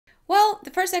Well, the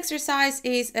first exercise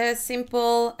is a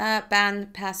simple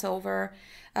band passover.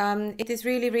 It is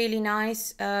really, really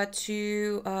nice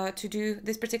to do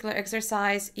this particular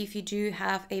exercise. If you do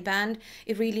have a band,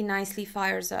 it really nicely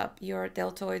fires up your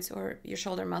deltoids or your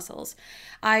shoulder muscles.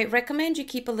 I recommend you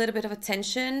keep a little bit of a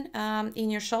tension in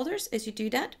your shoulders as you do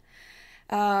that.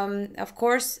 Of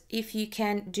course, if you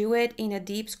can do it in a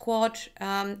deep squat,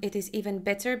 it is even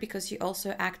better because you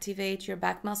also activate your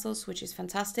back muscles, which is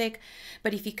fantastic.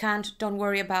 But if you can't, don't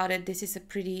worry about it. This is a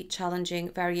pretty challenging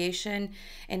variation.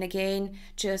 And again,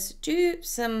 just do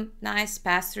some nice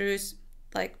pass-throughs,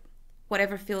 like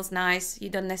whatever feels nice. You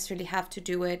don't necessarily have to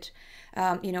do it,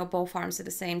 both arms at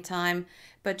the same time,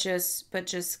 but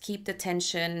just keep the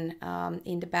tension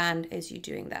in the band as you're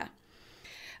doing that.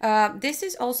 This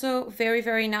is also very,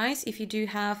 very nice if you do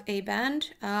have a band.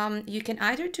 You can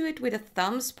either do it with the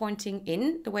thumbs pointing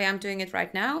in, the way I'm doing it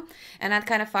right now, and that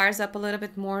kind of fires up a little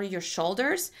bit more your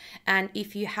shoulders. And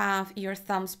if you have your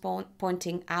thumbs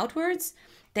pointing outwards,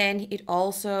 then it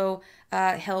also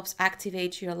helps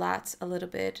activate your lats a little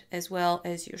bit as well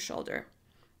as your shoulder.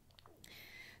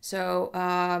 So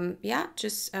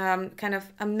just kind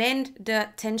of amend the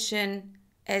tension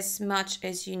as much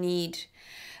as you need.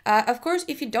 Of course,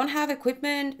 if you don't have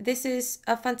equipment, this is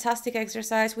a fantastic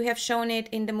exercise. We have shown it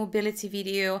in the mobility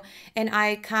video, and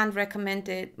I can't recommend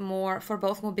it more for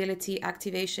both mobility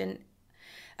activation.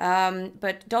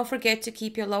 But don't forget to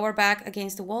keep your lower back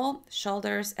against the wall,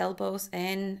 shoulders, elbows,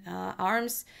 and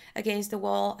arms against the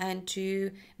wall, and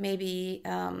do maybe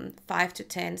 5 to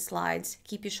 10 slides.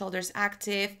 Keep your shoulders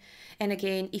active. And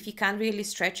again, if you can't really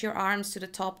stretch your arms to the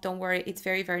top, don't worry, it's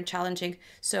very, very challenging.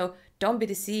 So don't be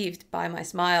deceived by my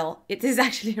smile. It is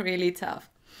actually really tough.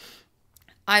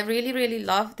 I really, really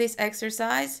love this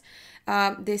exercise.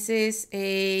 This is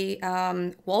a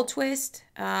wall twist.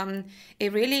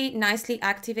 It really nicely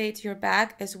activates your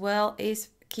back as well as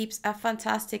keeps a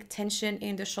fantastic tension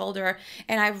in the shoulder.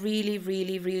 And I really,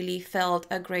 really, really felt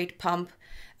a great pump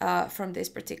from this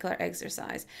particular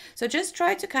exercise. So just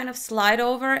try to kind of slide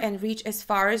over and reach as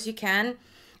far as you can.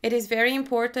 It is very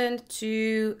important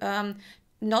to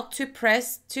not to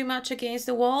press too much against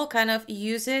the wall, kind of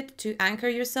use it to anchor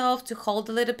yourself, to hold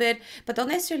a little bit, but don't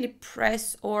necessarily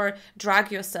press or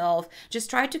drag yourself. Just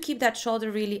try to keep that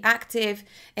shoulder really active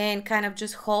and kind of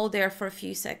just hold there for a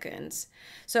few seconds.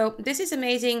 So this is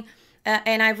amazing.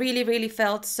 And I really, really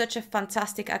felt such a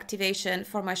fantastic activation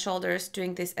for my shoulders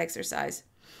during this exercise.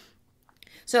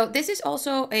 So this is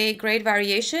also a great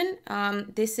variation.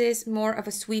 This is more of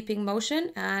a sweeping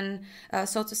motion and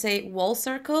so to say wall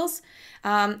circles.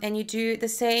 And you do the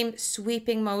same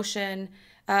sweeping motion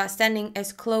standing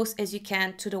as close as you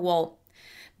can to the wall.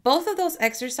 Both of those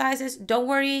exercises, don't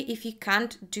worry if you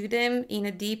can't do them in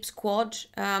a deep squat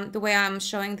the way I'm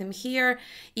showing them here.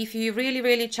 If you really,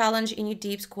 really challenge in your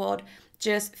deep squat,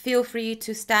 just feel free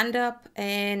to stand up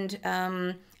and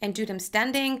do them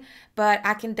standing, but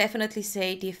I can definitely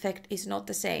say the effect is not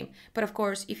the same. But of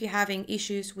course, if you're having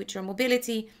issues with your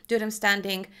mobility, do them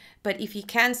standing. But if you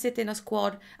can sit in a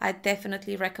squat, I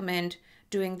definitely recommend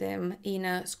doing them in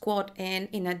a squat and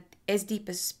in a as deep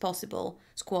as possible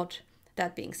squat,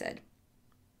 that being said.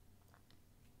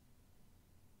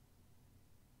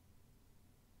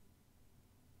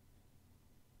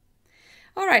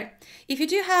 All right, if you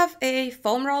do have a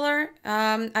foam roller,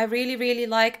 I really, really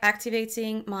like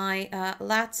activating my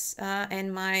lats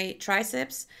and my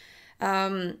triceps,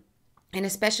 and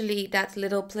especially that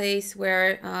little place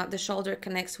where the shoulder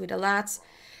connects with the lats.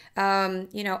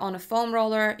 On a foam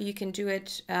roller, you can do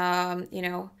it,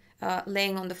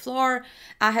 laying on the floor.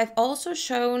 I have also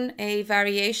shown a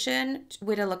variation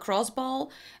with a lacrosse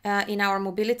ball in our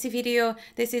mobility video.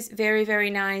 This is very, very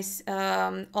nice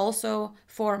also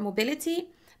for mobility,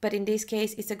 but in this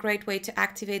case, it's a great way to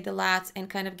activate the lats and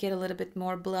kind of get a little bit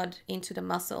more blood into the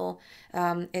muscle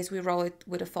as we roll it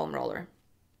with a foam roller.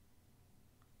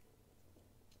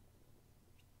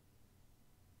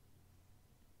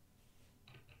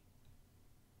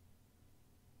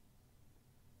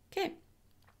 Okay.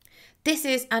 This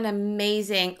is an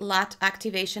amazing lat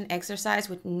activation exercise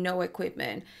with no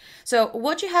equipment. So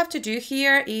what you have to do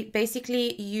here is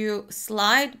basically you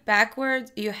slide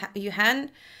backwards, your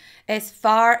hand as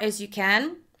far as you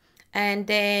can, and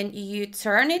then you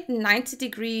turn it 90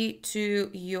 degrees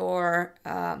to your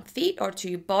feet or to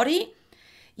your body.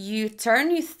 You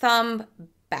turn your thumb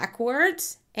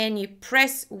backwards and you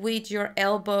press with your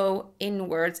elbow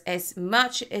inwards as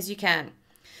much as you can.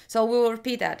 So we will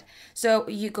repeat that. So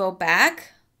you go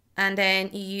back and then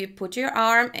you put your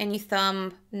arm and your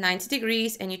thumb 90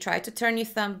 degrees and you try to turn your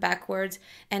thumb backwards,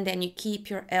 and then you keep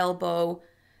your elbow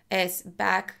as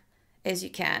back as you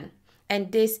can.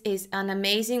 And this is an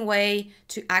amazing way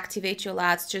to activate your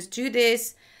lats. Just do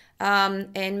this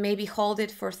and maybe hold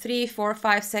it for 3, 4,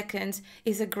 5 seconds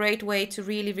is a great way to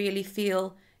really, really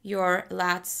feel your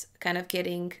lats kind of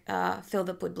getting filled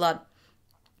up with blood.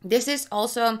 This is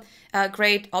also a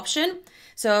great option.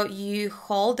 So you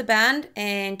hold the band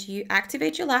and you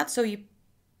activate your lats. So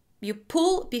you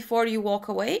pull before you walk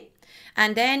away,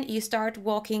 and then you start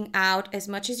walking out as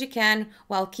much as you can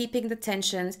while keeping the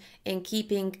tensions and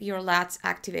keeping your lats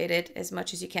activated as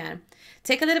much as you can.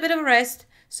 Take a little bit of a rest.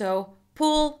 So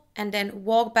pull and then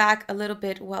walk back a little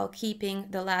bit while keeping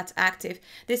the lats active.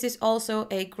 This is also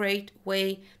a great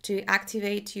way to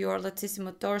activate your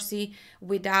latissimus dorsi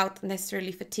without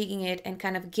necessarily fatiguing it and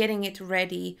kind of getting it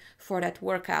ready for that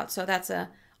workout. So that's an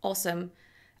awesome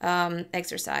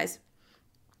exercise.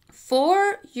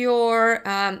 For your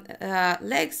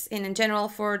legs and in general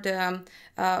for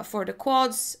the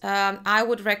quads, I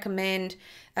would recommend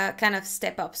kind of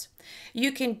step ups.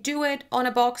 You can do it on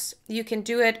a box, you can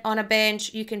do it on a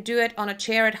bench, you can do it on a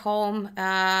chair at home.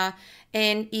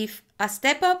 And if a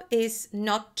step up is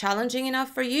not challenging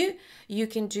enough for you, you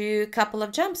can do a couple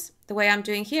of jumps the way I'm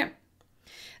doing here.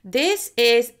 This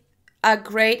is a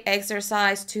great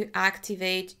exercise to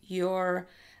activate your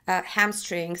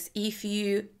hamstrings if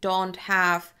you don't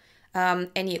have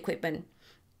any equipment.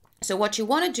 So what you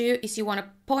want to do is you want to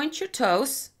point your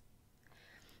toes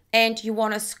and you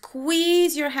want to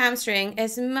squeeze your hamstring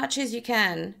as much as you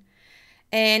can.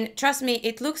 And trust me,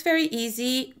 it looks very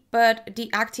easy, but the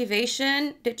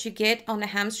activation that you get on the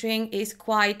hamstring is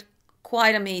quite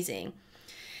amazing.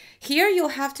 Here you'll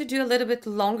have to do a little bit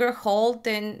longer hold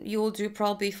than you'll do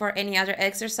probably for any other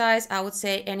exercise. I would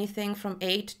say anything from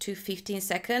 8 to 15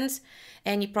 seconds.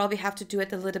 And you probably have to do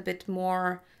it a little bit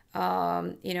more,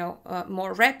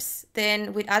 more reps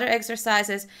than with other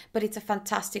exercises. But it's a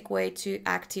fantastic way to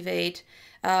activate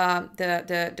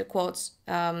the quads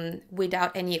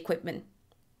without any equipment.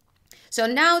 So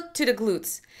now to the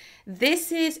glutes.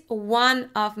 This is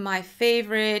one of my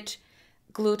favorite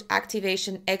glute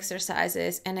activation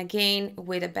exercises, and again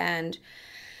with a band.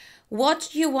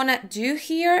 What you want to do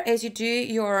here as you do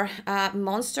your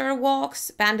monster walks,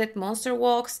 banded monster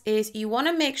walks, is you want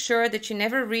to make sure that you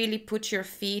never really put your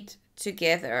feet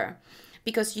together,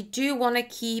 because you do want to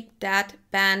keep that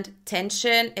band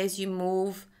tension as you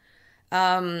move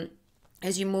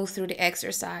through the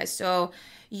exercise. So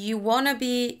you want to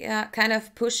be kind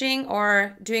of pushing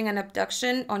or doing an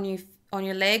abduction on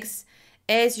your legs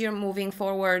as you're moving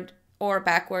forward or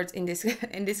backwards in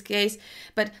this case,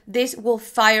 but this will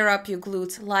fire up your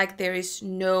glutes like there is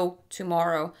no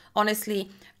tomorrow. Honestly,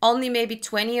 only maybe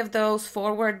 20 of those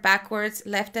forward, backwards,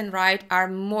 left and right are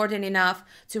more than enough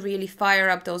to really fire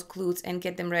up those glutes and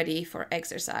get them ready for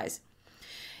exercise.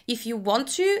 If you want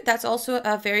to, that's also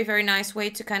a very, very nice way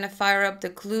to kind of fire up the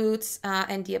glutes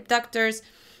and the abductors,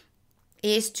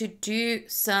 is to do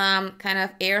some kind of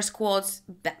air squats,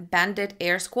 banded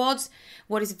air squats.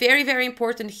 What is very, very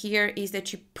important here is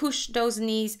that you push those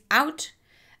knees out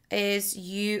as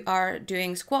you are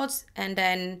doing squats, and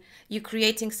then you're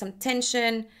creating some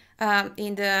tension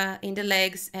in the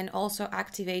legs and also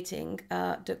activating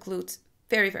the glutes.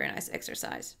 Very, very nice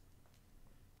exercise.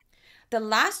 The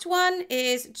last one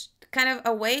is kind of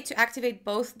a way to activate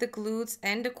both the glutes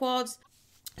and the quads.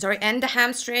 And the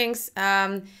hamstrings.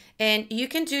 And you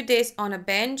can do this on a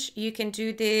bench. You can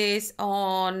do this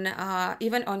on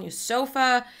even on your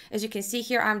sofa. As you can see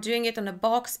here, I'm doing it on a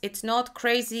box. It's not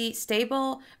crazy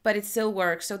stable, but it still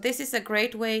works. So this is a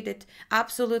great way that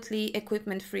absolutely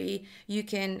equipment free, you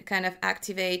can kind of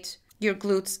activate your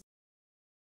glutes